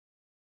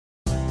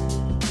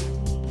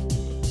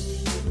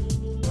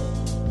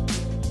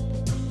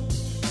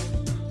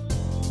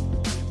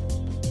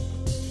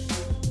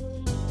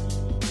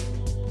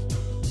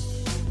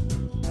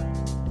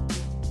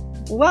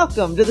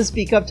Welcome to the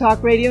Speak Up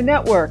Talk Radio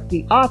Network,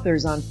 the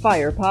Authors on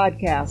Fire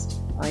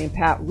podcast. I am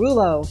Pat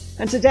Rouleau,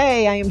 and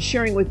today I am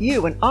sharing with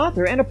you an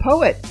author and a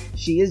poet.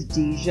 She is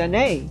Dee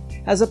Janae.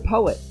 As a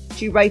poet,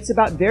 she writes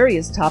about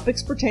various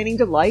topics pertaining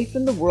to life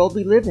and the world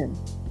we live in.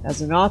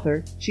 As an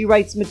author, she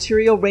writes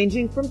material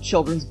ranging from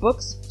children's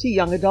books to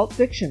young adult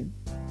fiction.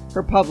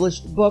 Her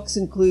published books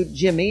include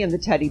Jimmy and the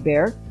Teddy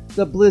Bear,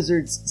 The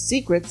Blizzard's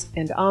Secrets,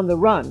 and On the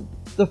Run,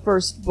 the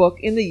first book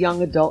in the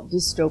young adult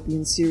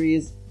dystopian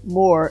series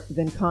More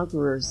Than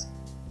Conquerors.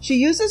 She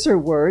uses her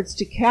words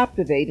to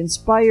captivate,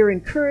 inspire,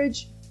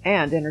 encourage,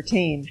 and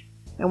entertain.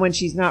 And when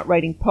she's not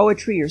writing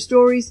poetry or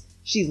stories,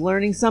 she's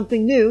learning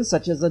something new,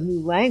 such as a new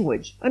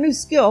language, a new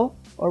skill,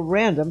 or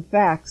random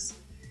facts.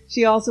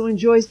 She also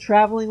enjoys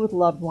traveling with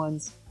loved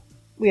ones.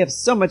 We have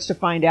so much to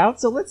find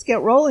out, so let's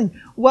get rolling.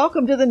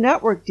 Welcome to the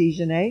network, Dee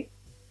Janae.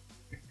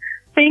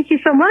 Thank you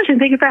so much, and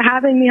thank you for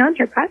having me on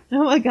here, Pat.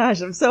 Oh my gosh,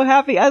 I'm so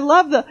happy. I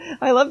love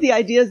the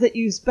ideas that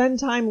you spend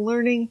time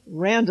learning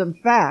random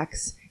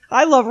facts.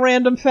 I love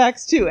random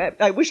facts too.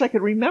 I wish I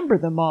could remember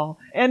them all.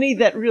 Any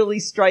that really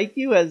strike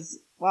you as,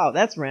 wow,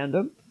 that's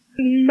random?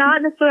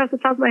 Not necessarily off the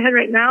top of my head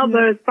right now,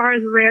 but as far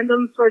as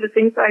random sort of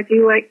things that I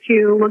do like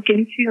to look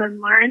into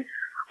and learn,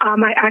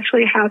 I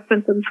actually have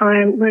spent some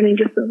time learning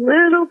just a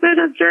little bit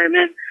of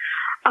German.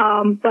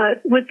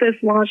 But with this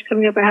launch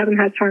coming up, I haven't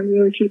had time to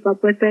really keep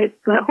up with it,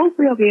 but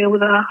hopefully I'll be able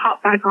to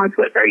hop back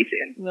onto it very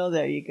soon. Well,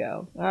 there you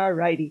go. All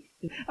righty.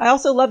 I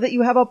also love that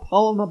you have a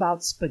poem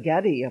about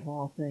spaghetti, of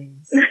all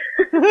things.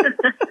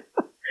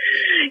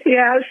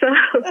 Yeah, so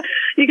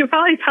you can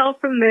probably tell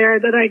from there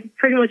that I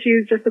pretty much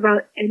use just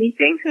about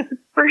anything as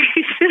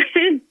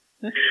inspiration.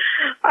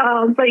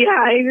 But yeah,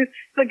 I use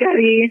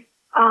spaghetti.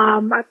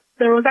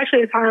 There was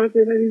actually a time that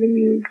I even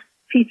used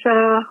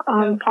pizza,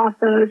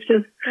 pasta. It's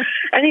just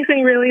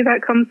anything really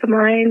that comes to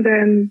mind.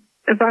 And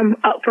if I'm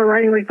up for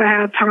writing, like if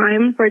I have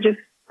time for just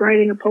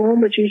writing a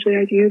poem, which usually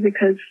I do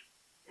because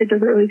it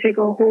doesn't really take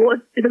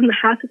it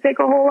doesn't have to take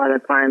a whole lot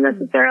of time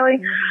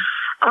necessarily.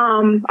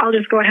 I'll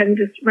just go ahead and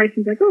just write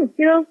things like,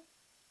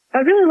 I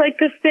really like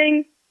this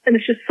thing. And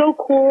it's just so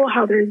cool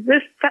how there's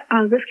this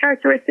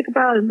characteristic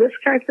about it and this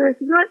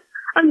characteristic about it.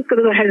 I'm just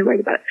going to go ahead and write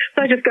about it.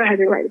 So I just go ahead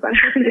and write about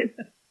it.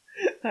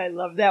 I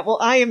love that. Well,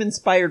 I am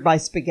inspired by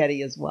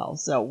spaghetti as well.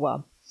 So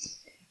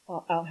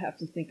I'll have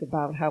to think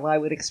about how I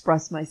would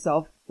express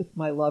myself with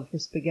my love for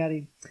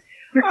spaghetti.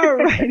 All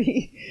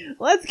righty.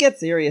 Let's get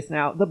serious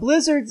now. The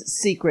Blizzard's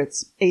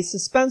Secrets, a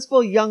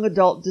suspenseful young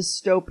adult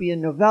dystopian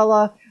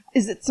novella.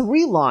 It's a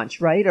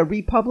relaunch, right? A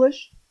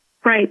republish?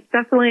 Right.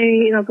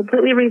 Definitely,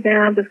 completely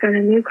revamped. It's got a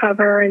new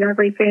cover and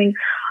everything.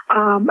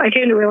 I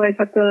came to realize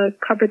that the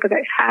cover that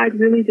I had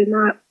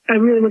I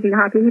really wasn't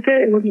happy with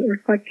it. It wasn't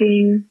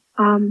reflecting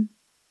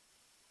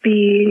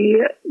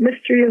the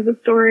mystery of the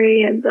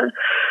story and the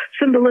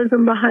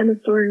symbolism behind the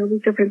story, all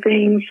these different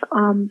things.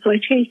 So I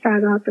changed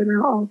that up, and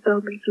I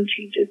also made some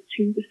changes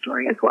to the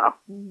story as well.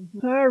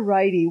 All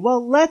righty.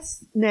 Well,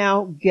 let's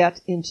now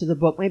get into the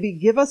book. Maybe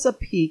give us a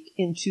peek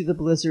into the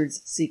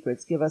Blizzard's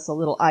Secrets. Give us a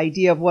little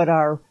idea of what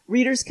our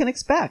readers can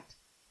expect.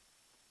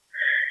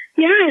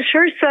 Yeah,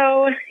 sure.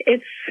 So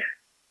it's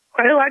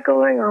quite a lot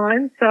going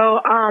on.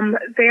 So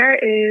there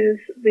is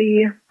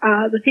the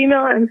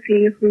female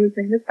MC whose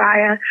name is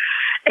Saya,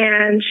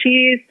 and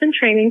she's been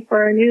training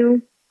for a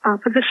new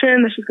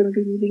position that she's going to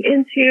be moving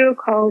into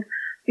called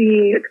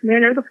the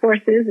Commander of the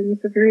Forces, and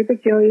it's a very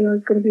big deal.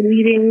 It's going to be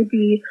leading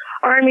the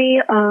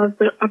army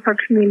of her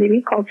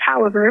community called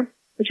Taliver,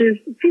 which is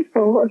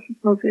peaceful, a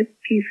supposed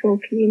peaceful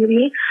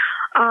community.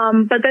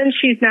 But then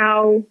she's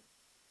now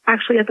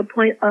actually at the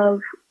point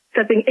of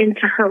stepping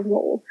into her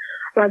role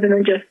rather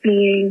than just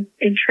being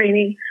in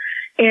training.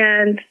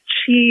 And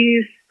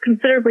she's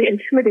considerably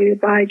intimidated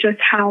by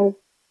just how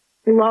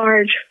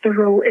large the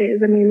role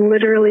is. I mean,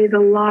 literally the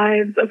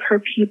lives of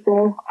her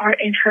people are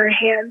in her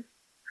hands,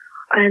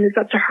 and it's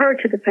up to her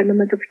to defend them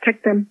and to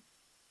protect them.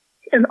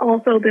 And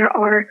also there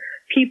are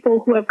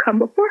people who have come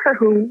before her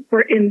who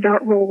were in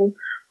that role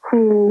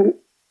who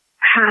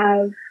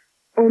have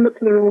owned up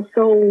to the role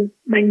so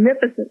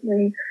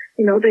magnificently.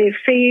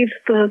 They've saved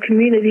the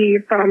community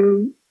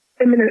from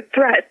imminent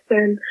threats,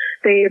 and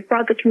they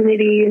brought the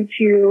community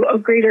into a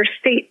greater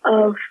state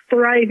of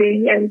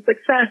thriving and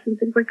success and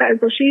things like that. And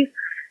so she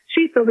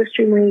feels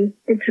extremely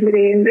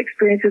intimidated and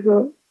experiences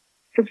a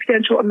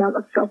substantial amount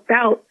of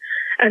self-doubt.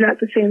 And at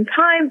the same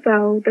time,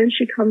 though, then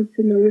she comes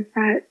to notice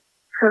that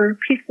her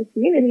peaceful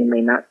community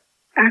may not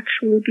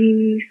actually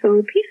be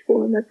so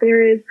peaceful, and that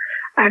there is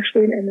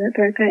actually an imminent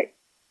threat that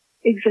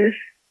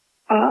exists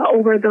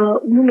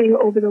looming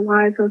over the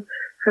lives of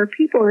her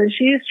people. And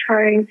she is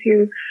trying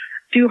to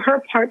do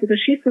her part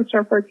because she's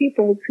concerned for her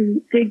people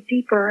to dig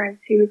deeper and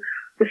to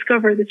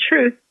discover the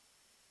truth,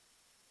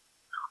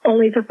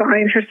 only to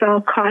find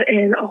herself caught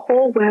in a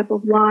whole web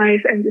of lies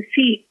and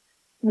deceit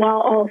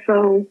while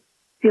also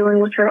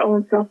dealing with her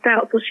own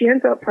self-doubt. So she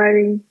ends up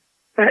finding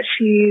that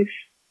she's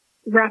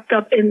wrapped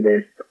up in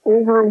this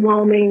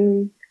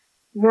overwhelming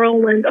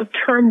whirlwind of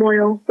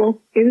turmoil, both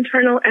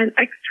internal and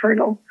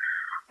external.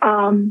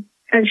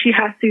 and she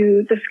has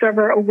to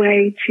discover a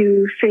way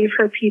to save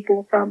her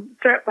people from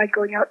threat by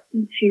going out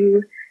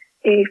into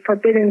a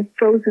forbidden,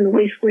 frozen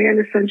wasteland,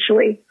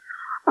 essentially,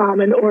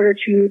 in order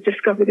to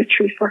discover the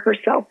truth for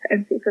herself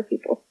and save her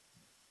people.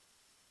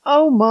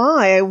 Oh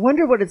my, I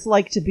wonder what it's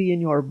like to be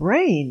in your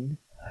brain.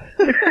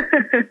 A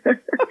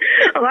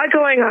lot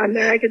going on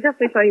there. I could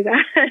definitely tell you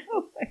that.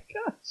 Oh my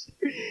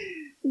gosh.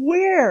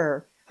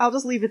 Where? I'll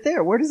just leave it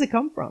there. Where does it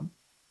come from?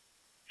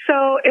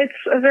 So it's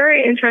a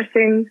very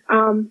interesting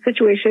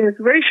situation. It's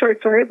a very short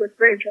story, but it's a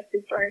very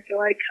interesting story, I feel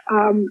like.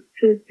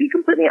 To be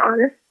completely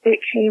honest, it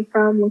came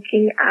from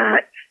looking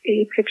at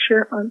a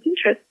picture on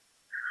Pinterest.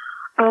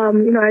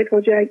 I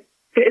told you I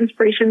get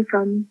inspiration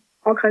from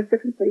all kinds of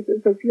different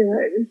places. So,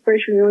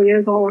 inspiration really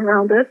is all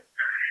around us.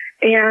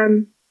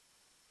 And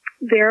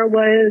there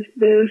was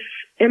this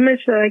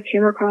image that I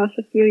came across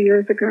a few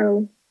years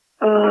ago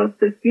of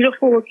this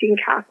beautiful looking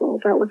castle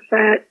that was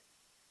set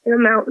in a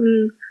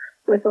mountain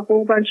with a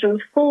whole bunch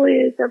of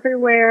foliage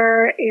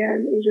everywhere,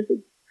 and it was just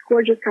a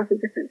gorgeous castle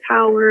with different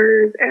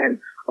towers and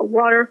a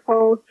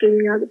waterfall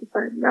streaming out of the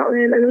side of the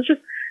mountain. And it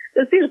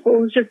was beautiful.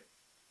 It was just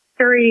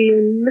very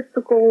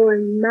mystical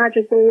and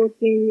magical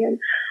looking, and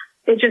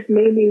it just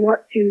made me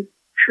want to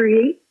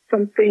create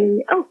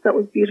something else that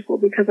was beautiful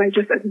because I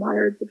just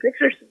admired the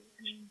picture so much.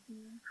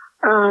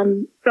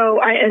 So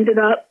I ended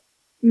up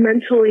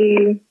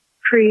mentally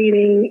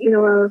creating,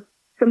 a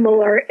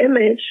similar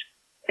image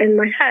in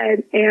my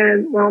head,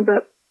 and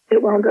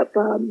it wound up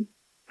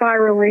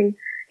spiraling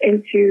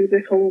into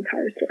this whole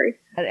entire story.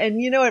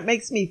 And it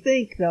makes me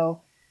think,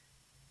 though,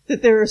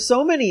 that there are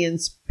so many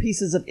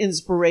pieces of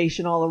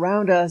inspiration all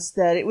around us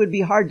that it would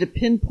be hard to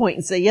pinpoint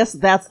and say, yes,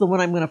 that's the one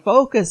I'm going to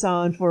focus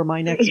on for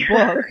my next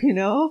book,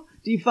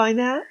 Do you find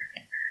that?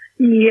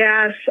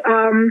 Yes,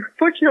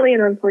 fortunately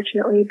and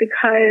unfortunately,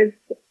 because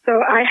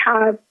I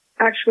have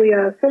actually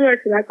similar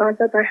to that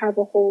concept. I have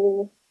a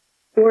whole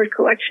board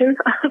collection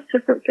of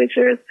different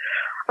pictures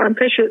on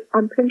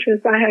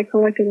Pinterest. I had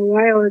collected a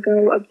while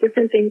ago of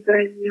different things that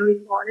I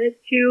really wanted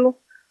to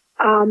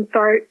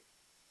start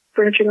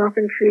branching off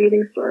and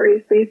creating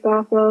stories based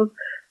off of,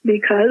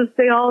 because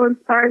they all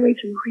inspired me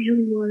to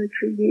really want to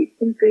create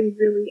something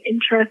really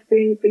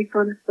interesting based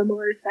on a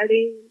similar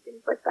setting and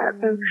things like that.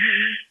 So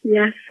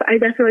yes, I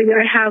definitely do.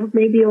 I have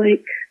maybe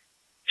like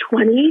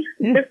 20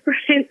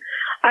 different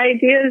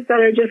ideas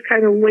that are just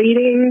kind of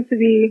waiting for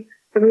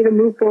me to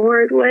move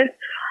forward with.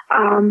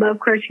 But of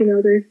course,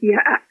 there's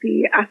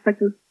the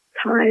aspect of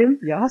time.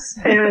 Yes.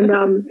 And,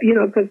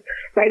 because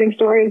writing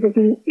stories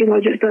isn't,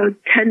 just a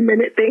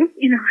 10-minute thing.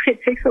 It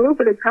takes a little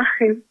bit of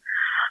time.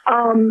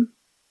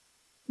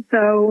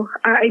 So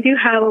I do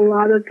have a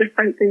lot of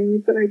different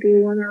things that I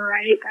do want to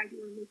write, I do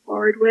want to move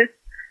forward with.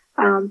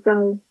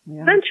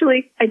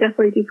 Eventually, I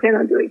definitely do plan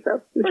on doing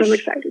so, which I'm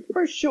excited to.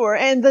 For sure.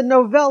 And the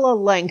novella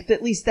length,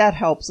 at least that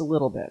helps a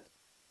little bit.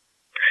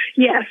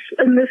 Yes.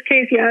 In this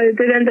case, it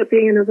did end up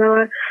being a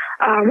novella.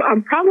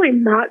 I'm probably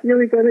not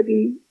really going to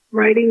be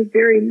writing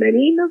very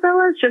many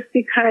novellas just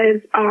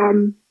because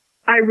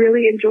I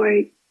really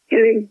enjoy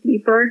getting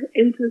deeper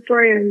into the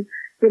story and,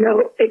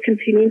 it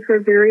continuing for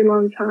a very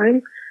long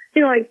time.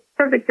 Like,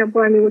 perfect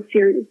example, with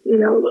series,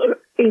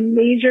 a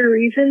major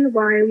reason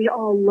why we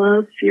all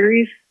love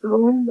series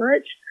so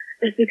much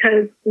is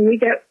because when we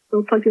get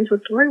so plugged into a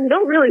story, we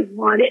don't really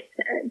want it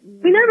to end.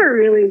 We never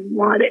really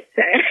want it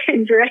to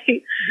end,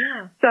 right?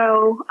 Yeah.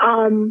 So,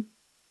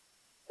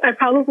 I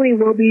probably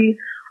will be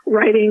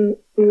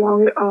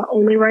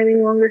only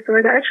writing longer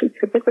stories. I actually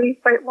typically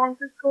write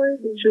longer stories.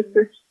 It's just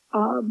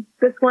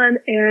this one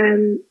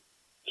and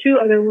two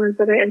other ones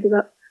that I ended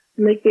up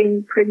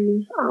making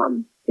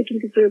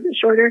considerably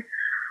shorter.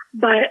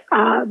 But,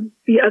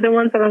 the other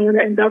ones that I'm going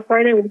to end up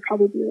writing will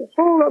probably be a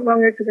whole lot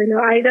longer because I know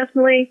I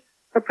definitely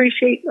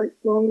appreciate like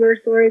longer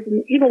stories,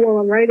 and even while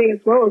I'm writing as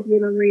well as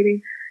when I'm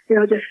reading,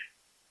 just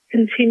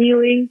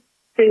continuing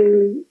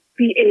to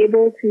be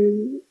able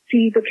to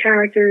see the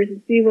characters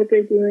and see what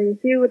they're doing,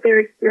 see what they're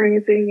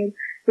experiencing,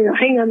 and,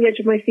 hang on the edge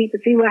of my seat to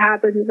see what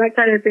happens, and that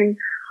kind of thing.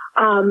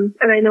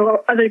 And I know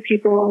other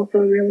people also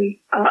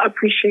really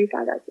appreciate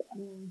that as well.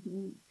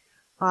 Mm-hmm.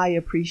 I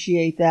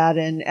appreciate that.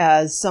 And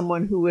as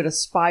someone who would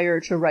aspire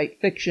to write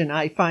fiction,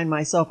 I find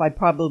myself, I'd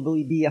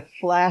probably be a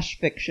flash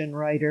fiction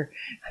writer.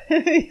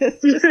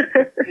 It's just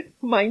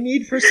my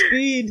need for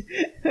speed.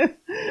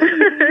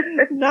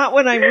 Not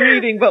when I'm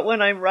reading, but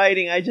when I'm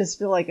writing, I just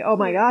feel like, oh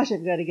my gosh,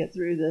 I've got to get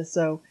through this.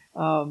 So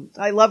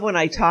I love when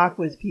I talk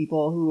with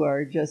people who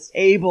are just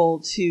able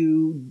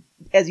to,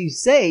 as you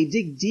say,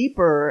 dig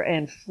deeper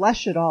and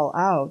flesh it all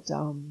out.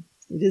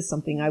 It is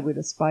something I would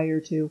aspire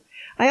to.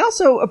 I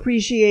also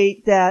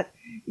appreciate that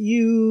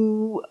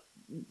you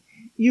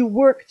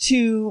work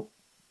to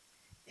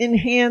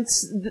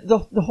enhance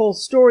the whole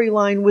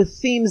storyline with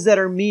themes that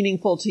are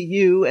meaningful to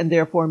you and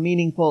therefore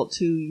meaningful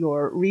to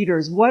your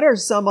readers. What are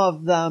some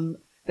of them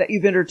that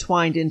you've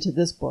intertwined into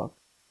this book?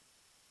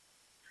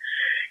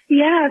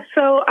 Yeah,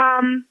 so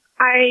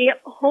I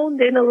honed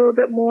in a little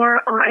bit more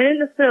on, I didn't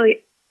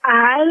necessarily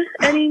add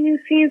any new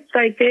scenes, but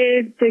I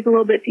did dig a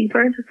little bit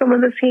deeper into some of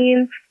the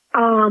scenes.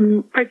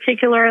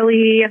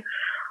 particularly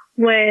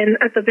when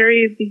at the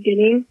very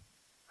beginning,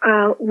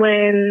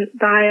 when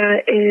Daya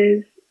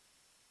is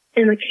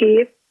in the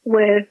cave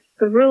with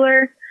the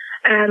ruler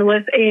and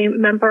with a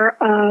member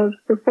of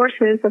the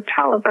forces of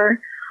Taliver,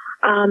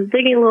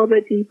 digging a little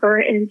bit deeper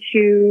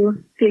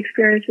into the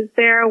experiences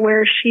there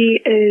where she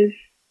is,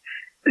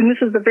 and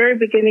this is the very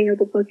beginning of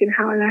the book and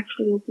how it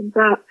actually opens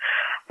up,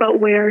 but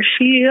where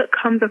she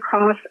comes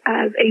across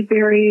as a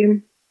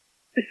very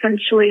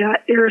essentially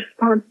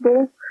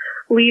irresponsible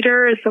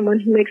leader, as someone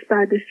who makes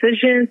bad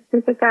decisions,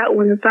 things like that,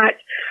 when in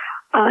fact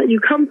you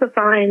come to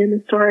find in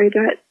the story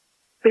that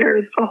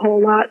there's a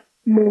whole lot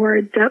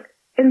more depth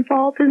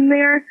involved in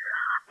there.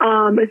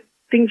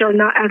 Things are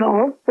not at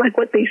all like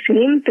what they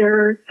seem.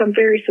 There are some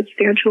very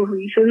substantial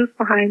reasons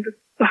behind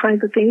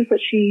the things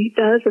that she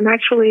does, and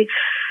actually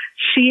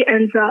she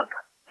ends up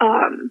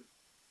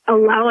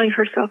allowing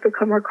herself to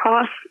come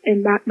across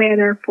in that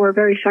manner for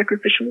very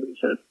sacrificial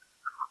reasons,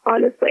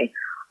 honestly.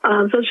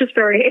 So it's just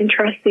very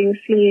interesting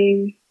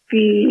seeing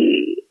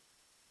the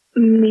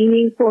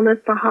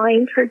meaningfulness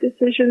behind her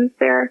decisions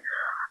there.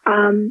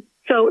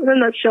 So in a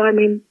nutshell, I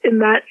mean, in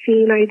that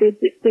scene, I did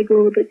dig a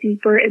little bit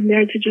deeper in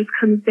there to just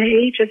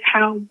convey just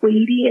how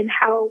weighty and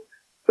how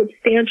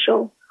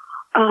substantial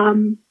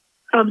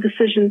of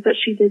decisions that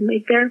she did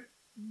make there.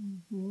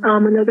 Mm-hmm.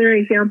 Another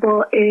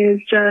example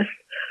is just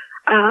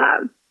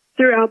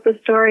throughout the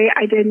story,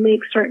 I did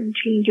make certain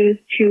changes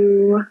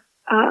to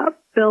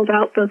build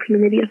out the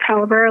community of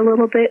Taliver a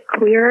little bit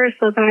clearer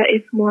so that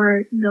it's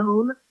more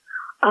known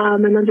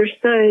and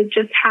understood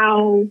just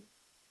how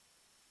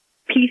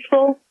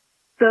peaceful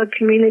the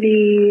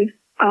community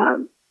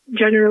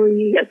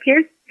generally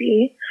appears to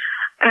be,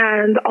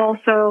 and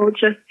also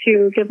just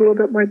to give a little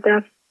bit more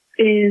depth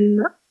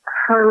in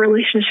her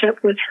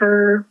relationship with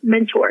her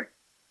mentor,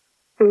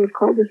 who is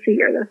called the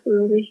Seer. That's the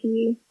role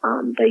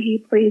that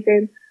he plays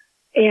in,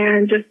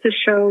 and just to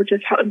show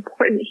just how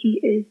important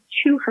he is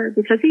to her,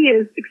 because he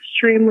is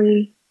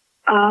extremely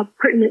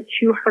pertinent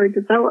to her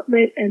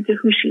development and to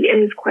who she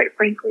is, quite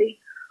frankly.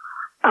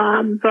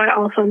 So I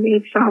also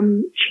made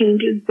some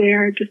changes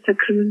there just to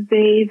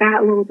convey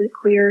that a little bit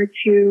clearer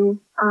to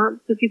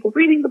people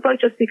reading the book,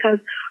 just because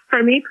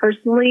for me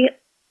personally,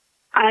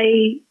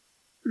 I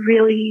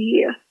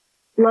really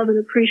love and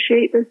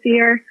appreciate this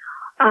year,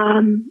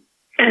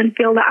 and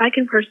feel that I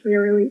can personally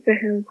relate to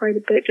him quite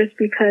a bit just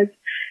because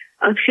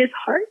of his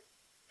heart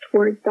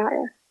towards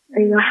Daya.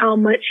 And, you know, how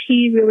much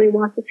he really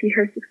wants to see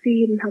her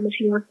succeed and how much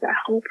he wants to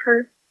help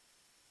her.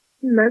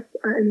 And that's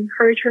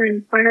encourage her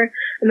and inspire.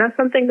 And that's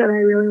something that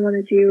I really want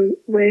to do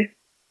with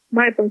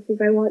my books, is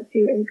I want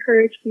to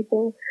encourage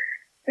people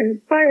and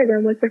inspire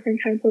them with different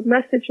kinds of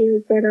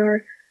messages that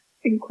are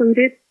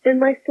included in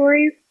my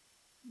stories.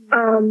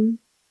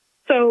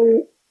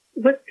 So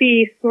with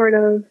the sort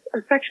of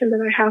affection that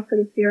I have for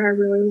this year, I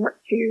really want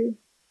to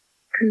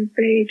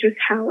convey just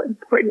how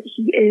important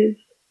he is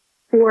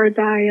for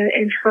Daya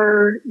and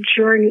her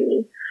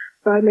journey.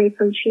 So I made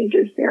some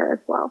changes there as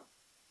well.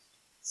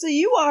 So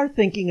you are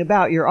thinking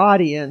about your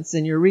audience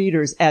and your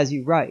readers as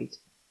you write.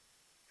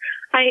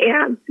 I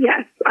am,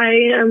 yes.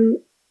 I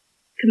am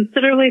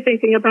considerably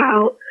thinking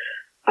about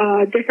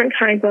different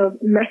kinds of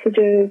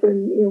messages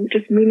and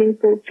just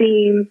meaningful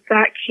themes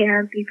that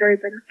can be very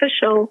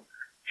beneficial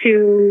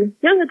to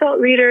young adult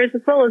readers,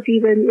 as well as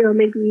even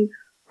maybe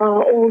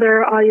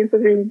older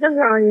audiences and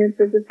younger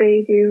audiences if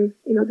they do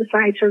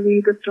decide to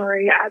read the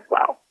story as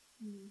well.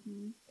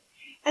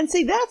 And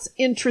see, that's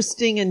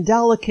interesting and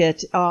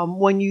delicate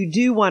when you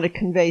do want to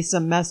convey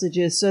some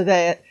messages so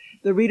that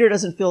the reader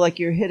doesn't feel like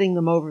you're hitting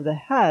them over the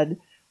head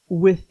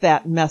with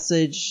that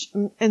message.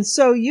 And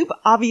so you've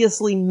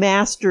obviously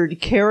mastered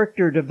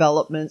character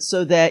development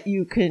so that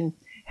you can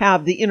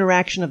have the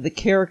interaction of the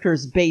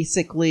characters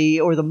basically,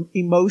 or the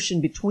emotion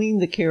between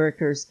the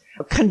characters,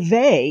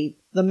 convey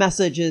the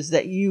messages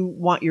that you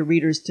want your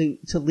readers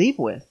to leave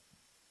with.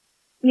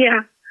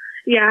 Yeah.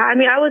 I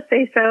mean, I would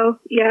say so.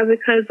 Yeah,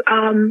 because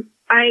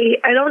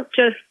I don't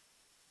just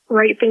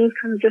write things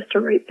kind of just to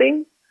write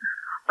things.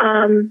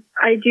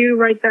 I do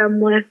write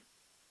them with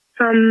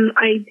some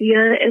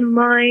idea in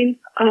mind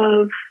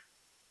of,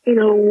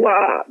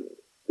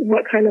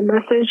 what kind of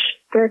message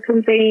they're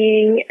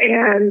conveying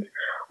and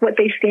what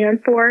they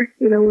stand for,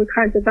 what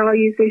kinds of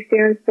values they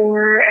stand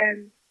for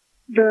and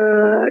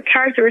the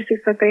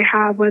characteristics that they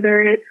have,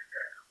 whether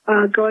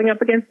it's going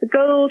up against the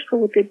goat for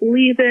what they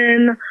believe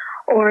in,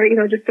 or,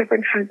 just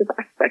different kinds of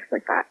aspects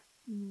like that.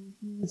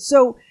 Mm-hmm.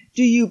 So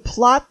do you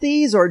plot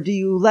these, or do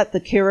you let the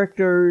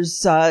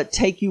characters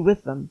take you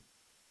with them?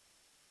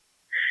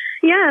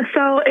 Yeah,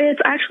 so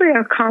it's actually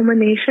a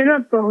combination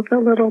of both a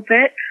little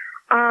bit.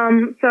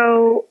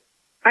 So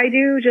I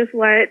do just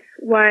let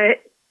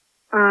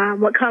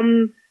what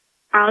comes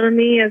out of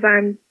me as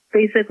I'm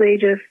basically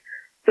just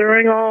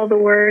throwing all the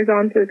words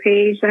onto the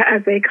page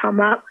as they come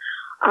up.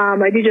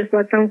 I do just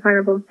let them kind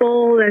of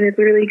unfold, and it's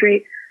a really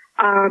great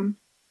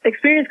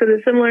experience because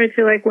it's similar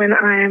to like when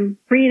I'm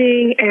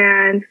reading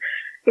and,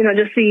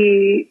 just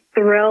the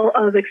thrill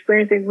of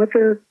experiencing what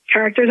the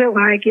characters are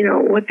like,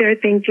 what they're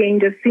thinking,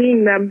 just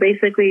seeing them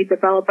basically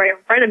develop right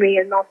in front of me,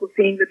 and also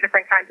seeing the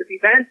different kinds of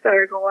events that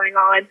are going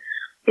on,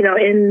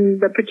 in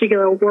the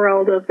particular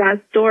world of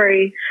that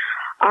story.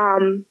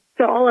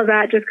 So all of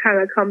that just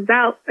kind of comes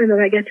out, and then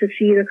I get to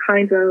see the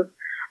kinds of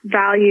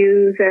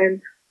values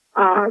and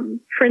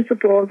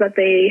principles that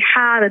they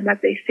have and that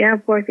they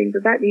stand for, things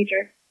of that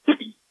nature.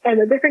 And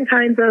the different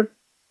kinds of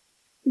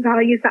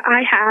values that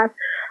I have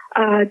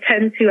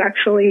tend to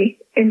actually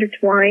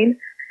intertwine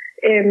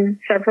in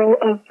several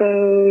of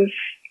those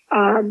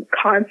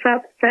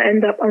concepts that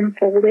end up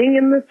unfolding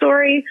in the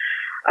story.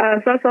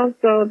 So that's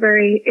also a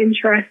very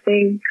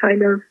interesting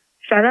kind of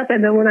setup.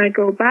 And then when I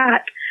go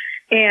back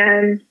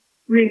and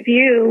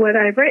review what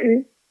I've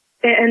written,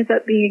 it ends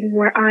up being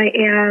where I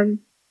am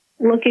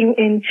looking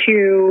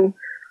into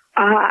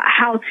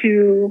how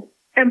to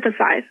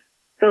emphasize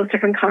those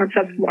different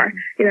concepts more,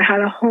 how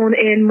to hone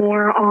in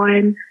more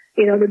on,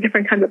 the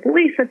different kinds of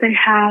beliefs that they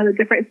have, the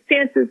different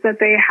stances that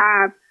they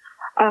have,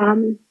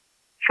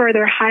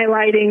 further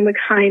highlighting the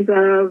kinds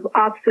of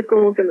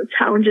obstacles and the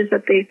challenges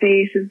that they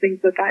face and things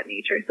of that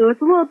nature. So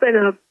it's a little bit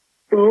of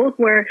both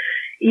where,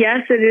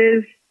 yes, it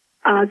is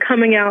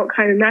coming out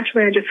kind of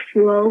naturally. I just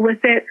flow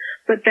with it.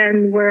 But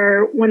then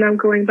when I'm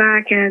going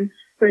back and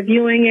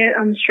reviewing it,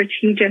 I'm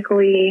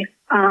strategically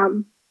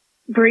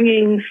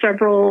bringing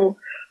several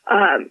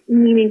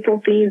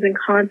meaningful themes and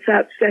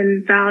concepts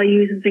and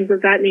values and things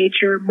of that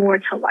nature more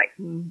to life.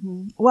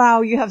 Mm-hmm.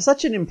 Wow, you have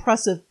such an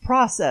impressive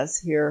process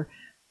here.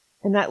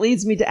 And that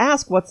leads me to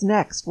ask, what's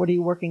next? What are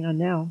you working on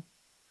now?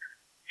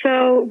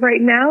 So right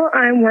now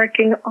I'm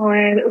working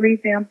on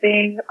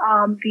revamping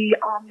the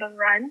On the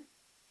Run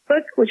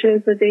book, which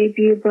is the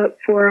debut book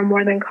for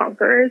More Than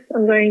Conquerors.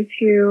 I'm going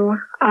to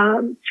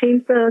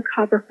change the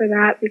cover for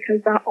that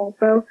because that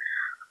also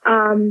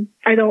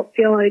I don't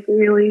feel like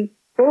really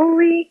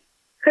fully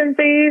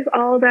conveys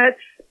all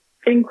that's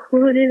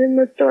included in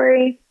the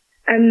story.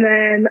 And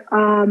then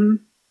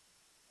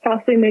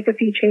possibly make a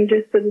few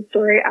changes to the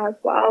story as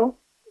well,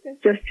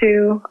 just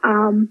to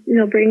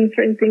bring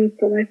certain things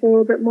to life a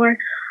little bit more.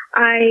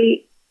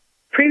 I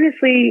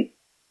previously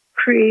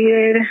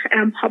created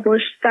and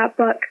published that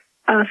book,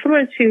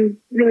 similar to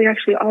really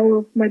actually all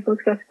of my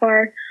books thus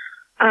far,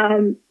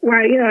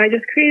 where, I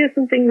just created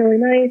something really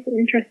nice and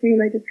interesting,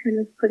 and I just kind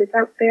of put it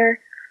out there.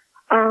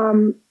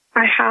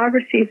 I have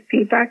received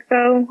feedback,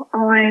 though,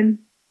 on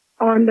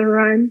the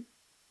Run,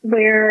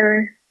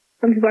 where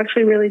some people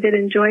actually really did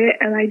enjoy it,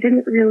 and I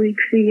didn't really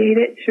create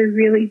it to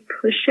really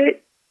push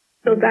it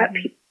so that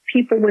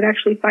people would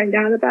actually find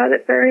out about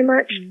it very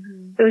much.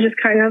 Mm-hmm. It was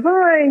just kind of,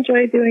 I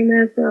enjoy doing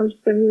this, and I was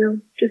just going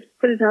to, just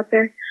put it out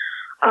there.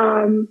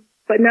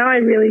 But now I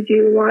really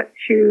do want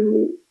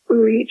to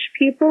reach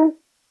people,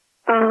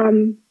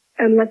 and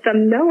let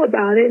them know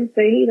about it and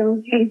say,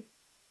 hey,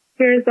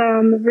 here's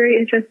a very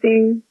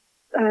interesting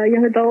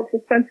young adult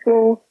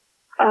suspenseful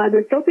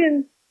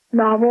dystopian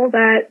novel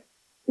that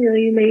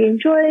you may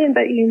enjoy and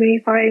that you may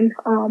find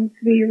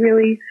to be a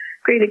really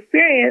great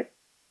experience.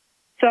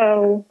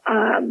 So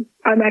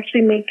I'm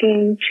actually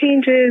making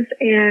changes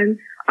and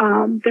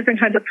different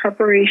kinds of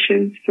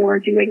preparations for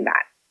doing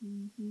that.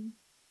 Mm-hmm.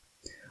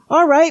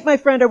 All right, my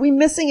friend, are we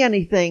missing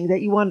anything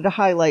that you wanted to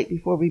highlight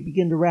before we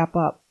begin to wrap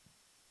up?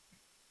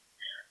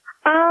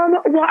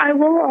 Well, I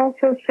will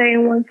also say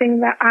one thing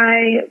that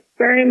I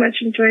very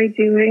much enjoy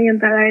doing and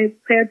that I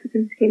plan to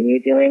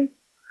continue doing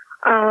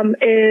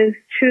is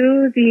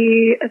to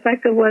the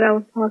effect of what I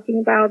was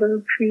talking about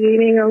of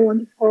creating a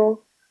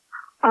wonderful,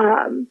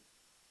 a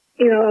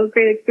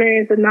great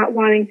experience and not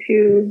wanting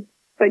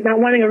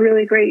a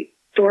really great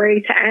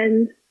story to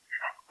end,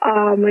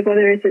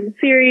 whether it's in a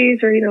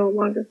series or, a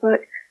longer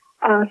book.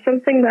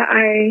 Something that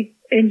I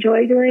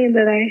enjoy doing and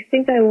that I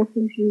think I will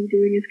continue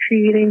doing is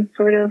creating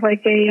sort of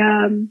like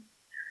a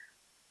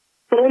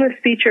bonus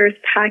features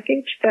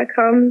package that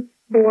comes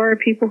for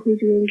people who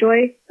do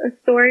enjoy a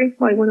story,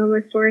 like one of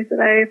the stories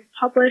that I've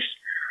published,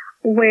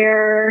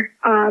 where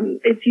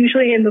it's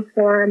usually in the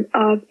form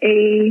of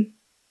a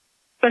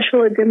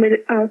special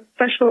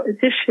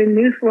edition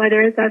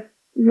newsletter that's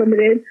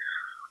limited,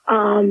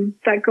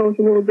 that goes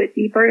a little bit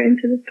deeper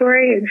into the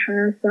story and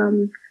has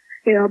some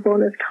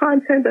bonus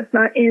content that's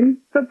not in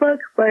the book,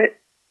 but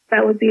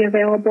that would be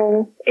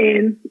available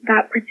in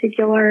that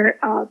particular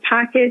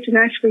package. And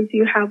I actually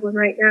do have one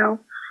right now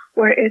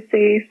where it's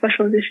a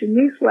special edition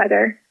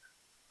newsletter.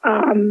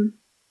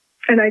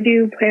 And I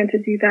do plan to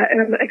do that.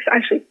 And I'm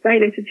actually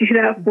excited to do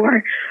that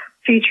for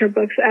future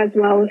books as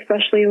well,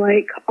 especially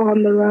like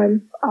On the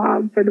Run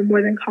for the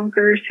More Than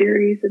Conqueror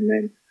series, and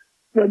then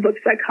the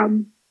books that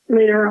come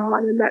later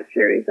on in that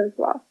series as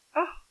well.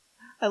 Oh,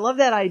 I love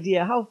that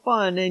idea. How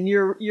fun. And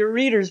your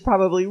readers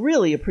probably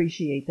really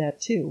appreciate that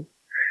too.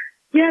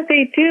 Yeah,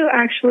 they do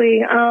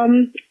actually.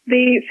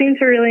 They seem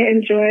to really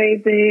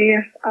enjoy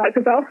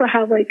because I also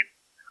have like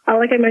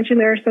I mentioned,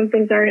 there are some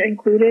things that are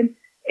included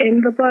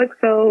in the book.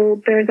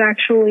 So there's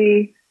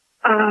actually,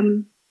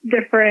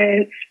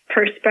 different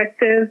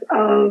perspectives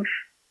of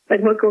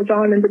like what goes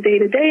on in the day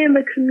to day in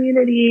the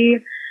community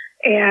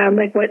and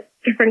like what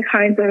different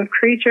kinds of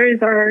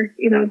creatures are,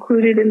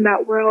 included in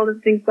that world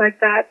and things like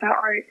that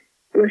aren't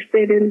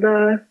listed in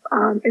the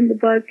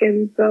book.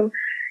 And so,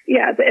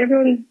 yeah,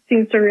 everyone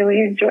seems to really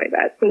enjoy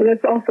that. So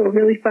that's also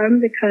really fun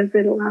because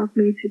it allows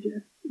me to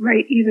just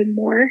write even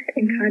more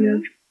and kind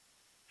of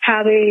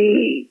have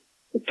the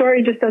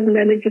story just doesn't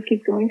end, it just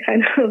keeps going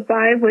kind of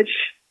vibe, which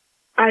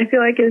I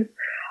feel like is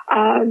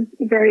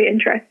very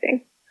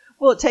interesting.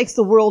 Well, it takes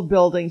the world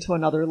building to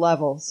another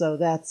level. So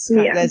that's,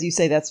 as you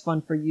say, that's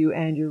fun for you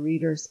and your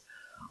readers.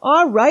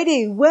 All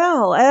righty.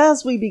 Well,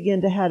 as we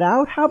begin to head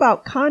out, how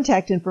about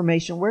contact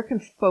information? Where can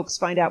folks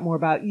find out more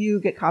about you,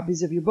 get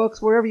copies of your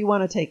books, wherever you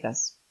want to take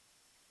us?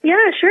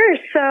 Yeah, sure.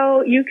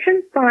 So you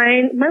can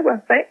find my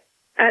website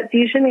at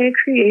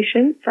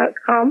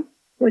DejanayCreations.com,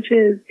 which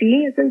is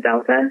D as in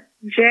Delta,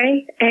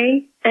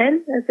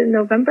 J-A-N as in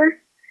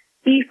November,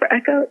 E for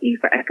Echo,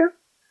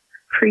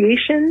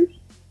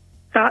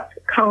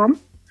 creations.com.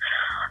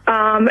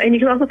 And you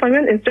can also find me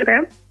on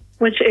Instagram,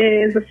 which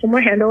is a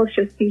similar handle. It's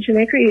just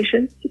Dejanay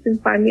Creations. You can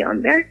find me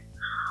on there.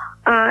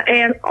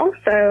 And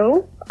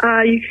also,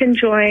 you can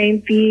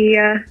join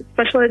the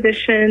special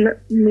edition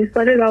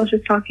newsletter that I was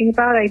just talking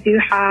about. I do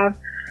have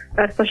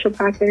a special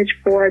package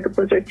for the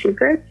Blizzard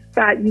Secrets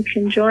that you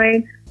can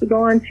join. You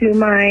go onto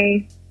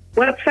my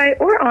website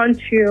or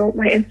onto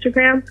my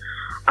Instagram.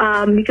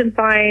 You can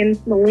find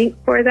the link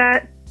for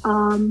that.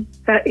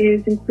 That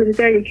is included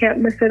there. You can't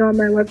miss it on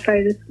my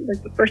website. It's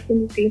like the first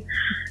thing you see.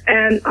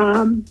 And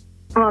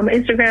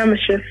Instagram is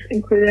just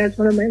included as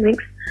one of my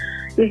links.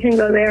 You can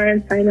go there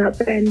and sign up,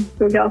 and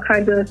you'll get all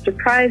kinds of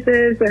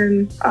surprises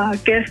and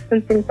gifts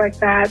and things like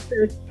that.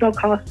 There's no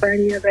cost for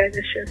any of it.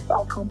 It's just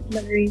all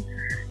complimentary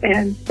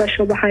and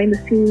special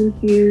behind-the-scenes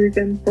views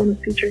and bonus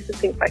features and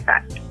things like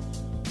that.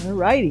 All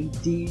righty,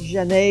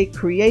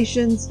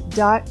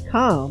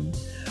 DejanayCreations.com.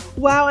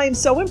 Wow, I'm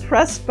so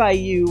impressed by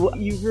you.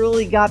 You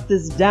really got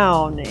this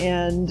down,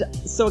 and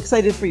so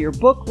excited for your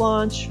book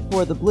launch,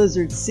 for the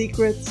Blizzard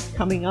Secrets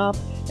coming up,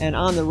 and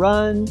On the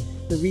Run,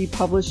 the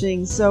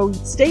republishing. So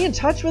stay in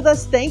touch with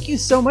us. Thank you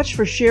so much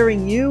for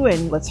sharing you,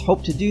 and let's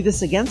hope to do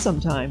this again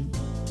sometime.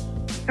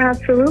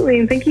 Absolutely,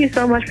 and thank you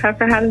so much, Pat,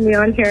 for having me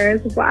on here.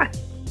 It was a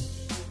blast.